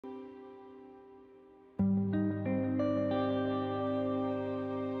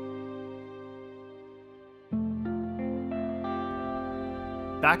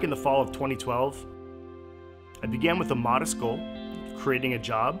Back in the fall of 2012, I began with a modest goal, creating a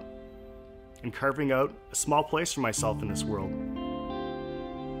job and carving out a small place for myself in this world.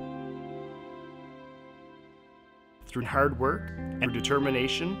 Through hard work and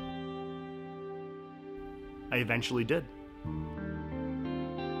determination, I eventually did.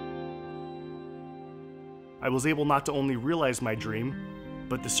 I was able not to only realize my dream,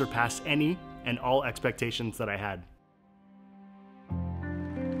 but to surpass any and all expectations that I had.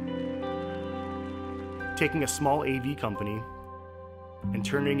 Taking a small AV company and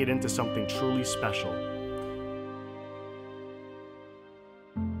turning it into something truly special.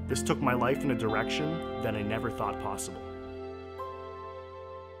 This took my life in a direction that I never thought possible.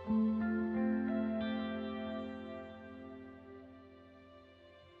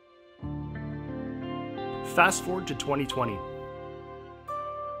 Fast forward to 2020.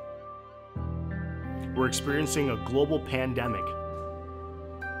 We're experiencing a global pandemic,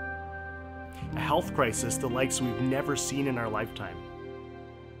 a health crisis the likes we've never seen in our lifetime.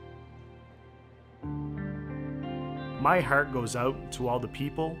 My heart goes out to all the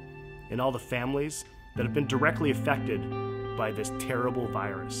people and all the families that have been directly affected by this terrible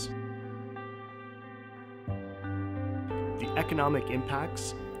virus. The economic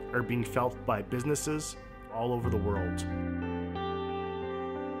impacts are being felt by businesses all over the world.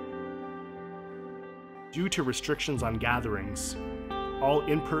 Due to restrictions on gatherings, all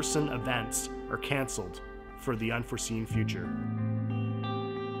in-person events are canceled for the unforeseen future.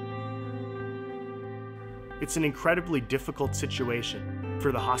 It's an incredibly difficult situation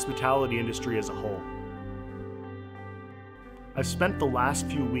for the hospitality industry as a whole. I've spent the last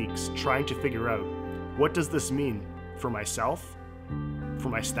few weeks trying to figure out, what does this mean for myself, for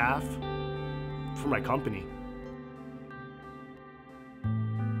my staff, for my company?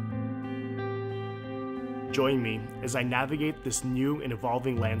 Join me as I navigate this new and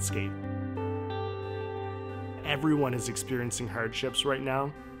evolving landscape. Everyone is experiencing hardships right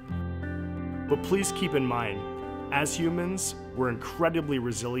now, but please keep in mind, as humans, we're incredibly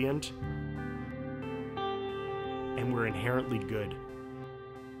resilient and we're inherently good.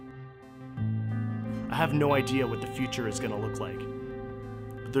 I have no idea what the future is going to look like,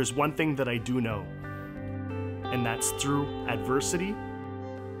 but there's one thing that I do know, and that's through adversity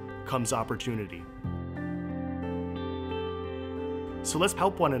comes opportunity. So let's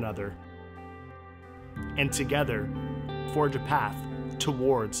help one another and together forge a path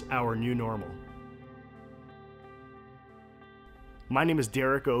towards our new normal. My name is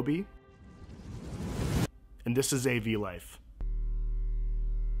Derrick Aubie, and this is AV Life.